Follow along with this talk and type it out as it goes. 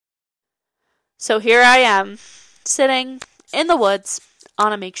So here I am, sitting in the woods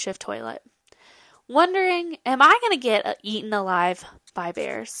on a makeshift toilet, wondering, am I going to get eaten alive by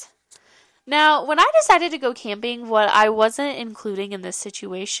bears? Now, when I decided to go camping, what I wasn't including in this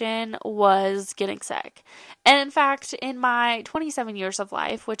situation was getting sick. And in fact, in my 27 years of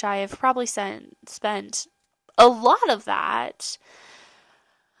life, which I have probably spent a lot of that,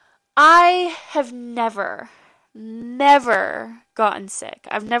 I have never gotten sick.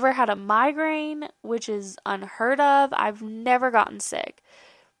 I've never had a migraine, which is unheard of. I've never gotten sick.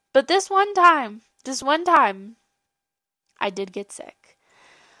 But this one time, I did get sick.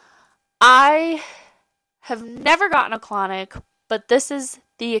 I have never gotten a colonic, but this is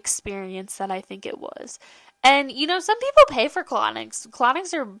the experience that I think it was. And, some people pay for colonics.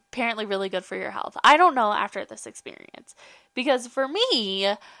 Colonics are apparently really good for your health. I don't know after this experience. Because for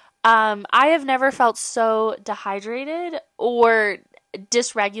me, I have never felt so dehydrated or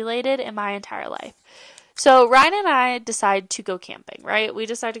dysregulated in my entire life. So Ryan and I decide to go camping, right? We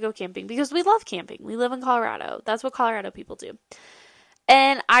decide to go camping because we love camping. We live in Colorado. That's what Colorado people do.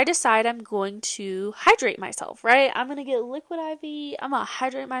 And I decide I'm going to hydrate myself, right? I'm going to get liquid IV. I'm going to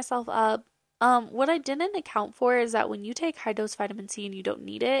hydrate myself up. What I didn't account for is that when you take high dose vitamin C and you don't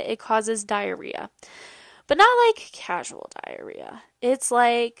need it, it causes diarrhea. But not like casual diarrhea. It's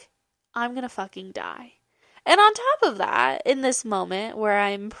like, I'm going to fucking die. And on top of that, in this moment where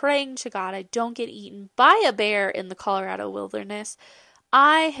I'm praying to God I don't get eaten by a bear in the Colorado wilderness,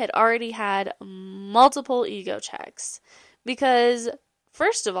 I had already had multiple ego checks. Because,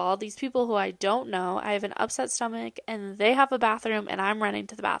 first of all, these people who I don't know, I have an upset stomach and they have a bathroom and I'm running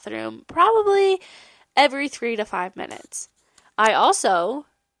to the bathroom probably every 3 to 5 minutes. I also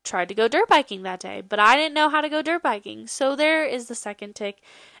tried to go dirt biking that day, but I didn't know how to go dirt biking. So there is the second tick.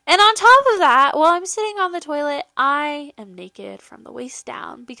 And on top of that, while I'm sitting on the toilet, I am naked from the waist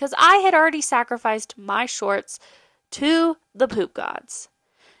down because I had already sacrificed my shorts to the poop gods.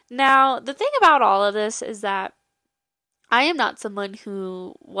 Now, the thing about all of this is that I am not someone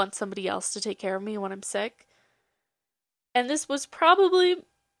who wants somebody else to take care of me when I'm sick. And this was probably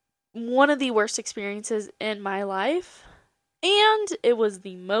one of the worst experiences in my life. And it was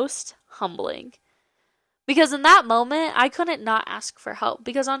the most humbling. Because in that moment, I couldn't not ask for help.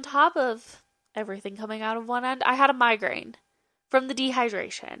 Because on top of everything coming out of one end, I had a migraine from the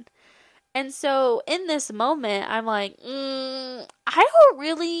dehydration. And so in this moment, I'm like, I don't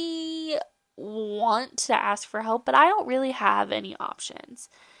really want to ask for help, but I don't really have any options.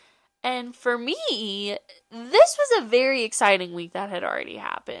 And for me, this was a very exciting week that had already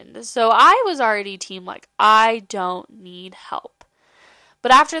happened. So I was already team like, I don't need help.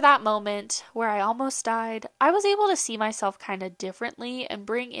 But after that moment where I almost died, I was able to see myself kind of differently and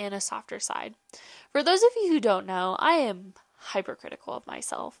bring in a softer side. For those of you who don't know, I am hypercritical of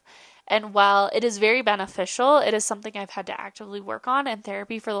myself. And while it is very beneficial, it is something I've had to actively work on in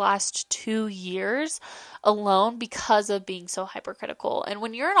therapy for the last 2 years alone because of being so hypercritical. And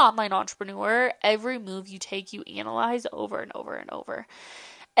when you're an online entrepreneur, every move you take, you analyze over and over and over.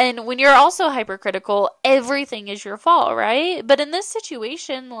 And when you're also hypercritical, everything is your fault, right? But in this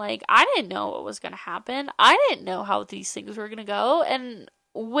situation, like, I didn't know what was going to happen. I didn't know how these things were going to go. And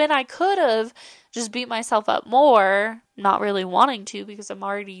when I could have just beat myself up more, not really wanting to because I'm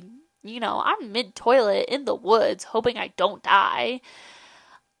already, I'm mid-toilet in the woods hoping I don't die,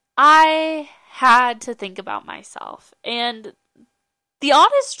 I had to think about myself. And the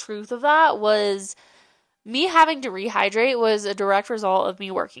honest truth of that was me having to rehydrate was a direct result of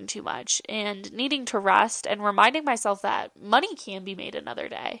me working too much and needing to rest and reminding myself that money can be made another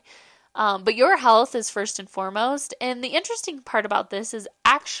day. But your health is first and foremost. And the interesting part about this is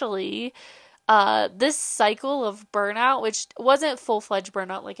actually this cycle of burnout, which wasn't full-fledged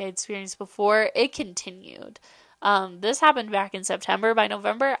burnout like I had experienced before, it continued. This happened back in September. By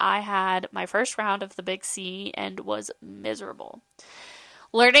November, I had my first round of the Big C and was miserable.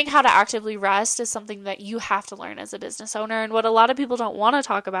 Learning how to actively rest is something that you have to learn as a business owner. And what a lot of people don't want to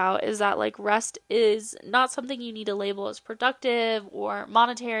talk about is that rest is not something you need to label as productive or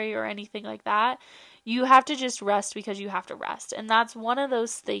monetary or anything like that. You have to just rest because you have to rest. And that's one of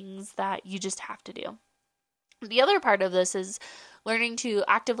those things that you just have to do. The other part of this is learning to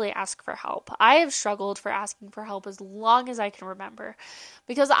actively ask for help. I have struggled for asking for help as long as I can remember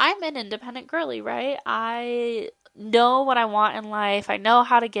because I'm an independent girly, right? I know what I want in life. I know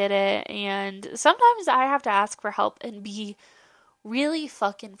how to get it. And sometimes I have to ask for help and be really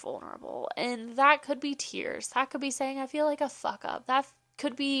fucking vulnerable. And that could be tears. That could be saying I feel like a fuck up. That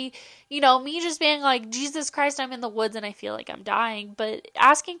could be, me just being like, Jesus Christ, I'm in the woods and I feel like I'm dying. But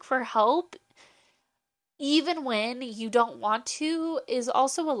asking for help, even when you don't want to, is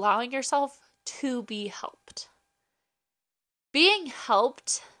also allowing yourself to be helped. Being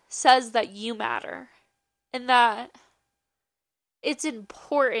helped says that you matter and that it's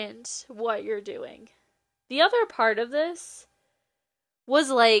important what you're doing. The other part of this was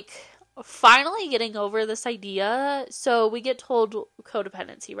like finally getting over this idea. So we get told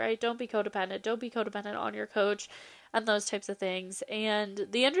codependency, right? Don't be codependent. Don't be codependent on your coach and those types of things. And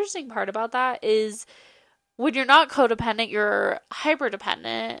the interesting part about that is when you're not codependent, you're hyper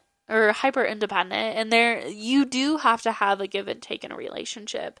dependent or hyper independent, and there you do have to have a give and take in a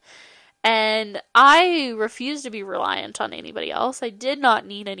relationship. And I refuse to be reliant on anybody else. I did not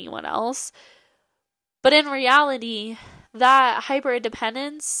need anyone else. But in reality, that hyper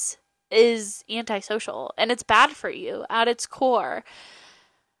independence is antisocial and it's bad for you at its core.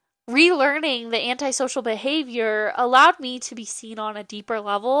 Relearning the antisocial behavior allowed me to be seen on a deeper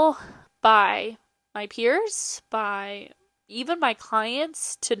level by my peers, by even my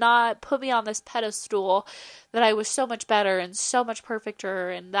clients, to not put me on this pedestal that I was so much better and so much perfecter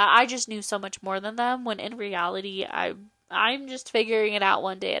and that I just knew so much more than them, when in reality I'm just figuring it out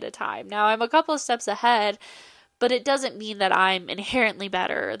one day at a time. Now I'm a couple of steps ahead, but it doesn't mean that I'm inherently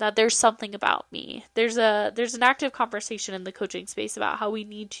better, that there's something about me. There's an active conversation in the coaching space about how we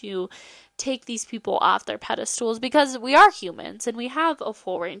need to take these people off their pedestals, because we are humans and we have a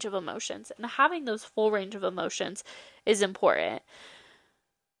full range of emotions, and having those full range of emotions is important.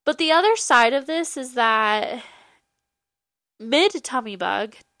 But the other side of this is that mid-tummy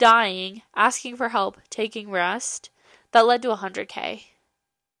bug, dying, asking for help, taking rest, that led to 100K.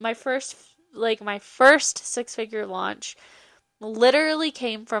 My first 6-figure launch literally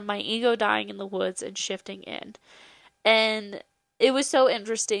came from my ego dying in the woods and shifting in. And it was so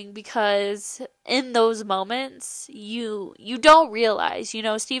interesting because in those moments, you don't realize,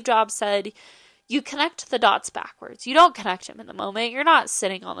 Steve Jobs said, you connect the dots backwards. You don't connect them in the moment. You're not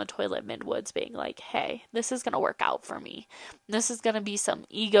sitting on the toilet mid-woods being like, hey, this is going to work out for me. This is going to be some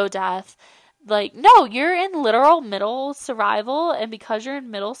ego death. Like, no, you're in literal middle survival, and because you're in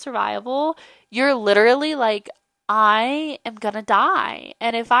middle survival, you're literally like, I am gonna die,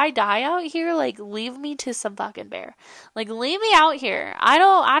 and if I die out here, like, leave me to some fucking bear. Like, leave me out here. I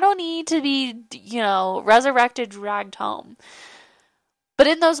don't need to be, resurrected, dragged home. But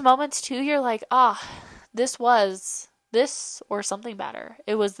in those moments too, you're like, this was this or something better.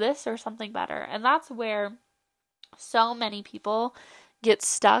 It was this or something better. And that's where so many people get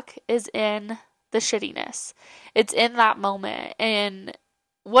stuck, is in the shittiness. It's in that moment. And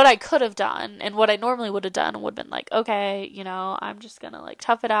what I could have done and what I normally would have done would have been like, okay, I'm just gonna like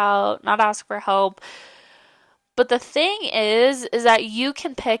tough it out, not ask for help. But the thing is that you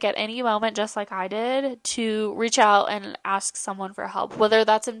can pick at any moment, just like I did, to reach out and ask someone for help. Whether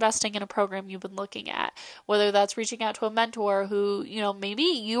that's investing in a program you've been looking at, whether that's reaching out to a mentor who, maybe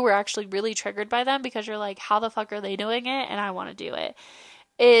you were actually really triggered by them because you're like, how the fuck are they doing it? And I want to do it.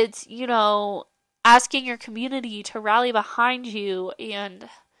 It's, asking your community to rally behind you and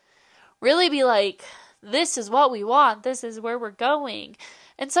really be like, this is what we want. This is where we're going.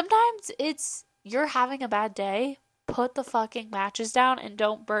 And sometimes it's, you're having a bad day, put the fucking matches down and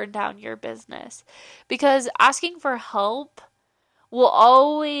don't burn down your business. Because asking for help will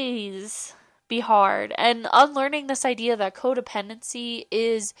always be hard. And unlearning this idea that codependency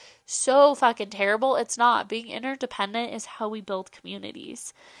is so fucking terrible, it's not. Being interdependent is how we build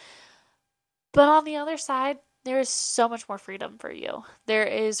communities. But on the other side, there is so much more freedom for you. There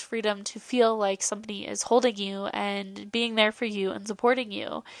is freedom to feel like somebody is holding you and being there for you and supporting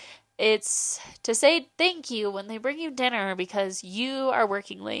you. It's to say thank you when they bring you dinner because you are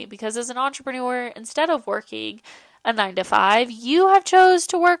working late. Because as an entrepreneur, instead of working a 9 to 5, you have chose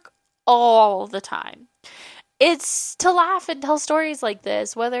to work all the time. It's to laugh and tell stories like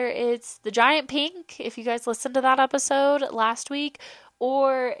this, whether it's the giant pink, if you guys listened to that episode last week,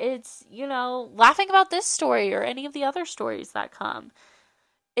 or it's, laughing about this story or any of the other stories that come.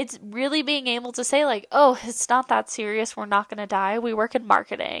 It's really being able to say like, oh, it's not that serious. We're not going to die. We work in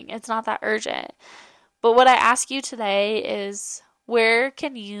marketing. It's not that urgent. But what I ask you today is, where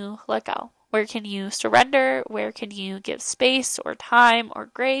can you let go? Where can you surrender? Where can you give space or time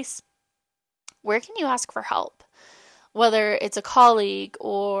or grace? Where can you ask for help? Whether it's a colleague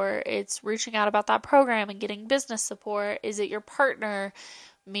or it's reaching out about that program and getting business support. Is it your partner?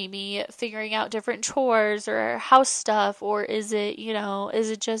 Maybe figuring out different chores or house stuff, or is it, is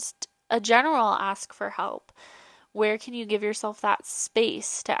it just a general ask for help? Where can you give yourself that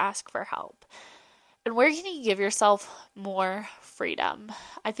space to ask for help? And where can you give yourself more freedom?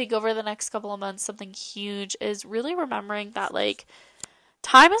 I think over the next couple of months, something huge is really remembering that, like,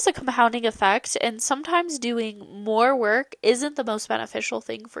 time is a compounding effect, and sometimes doing more work isn't the most beneficial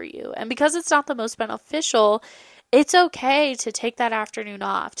thing for you. And because it's not the most beneficial, it's okay to take that afternoon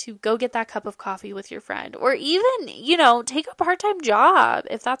off, to go get that cup of coffee with your friend, or even, take a part time job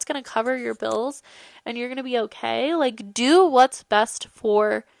if that's going to cover your bills and you're going to be okay. Like, do what's best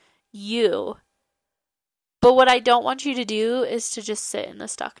for you. But what I don't want you to do is to just sit in the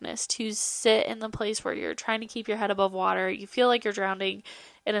stuckness, to sit in the place where you're trying to keep your head above water, you feel like you're drowning,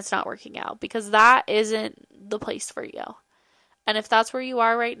 and it's not working out, because that isn't the place for you. And if that's where you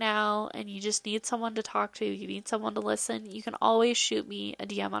are right now and you just need someone to talk to, you need someone to listen, you can always shoot me a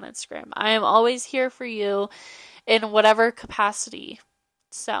DM on Instagram. I am always here for you in whatever capacity.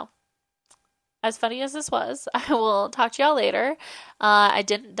 So, as funny as this was, I will talk to y'all later. I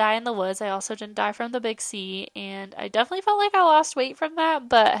didn't die in the woods. I also didn't die from the big sea. And I definitely felt like I lost weight from that,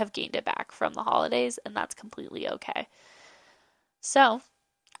 but have gained it back from the holidays. And that's completely okay. So, I'll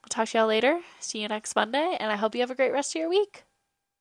talk to y'all later. See you next Monday. And I hope you have a great rest of your week.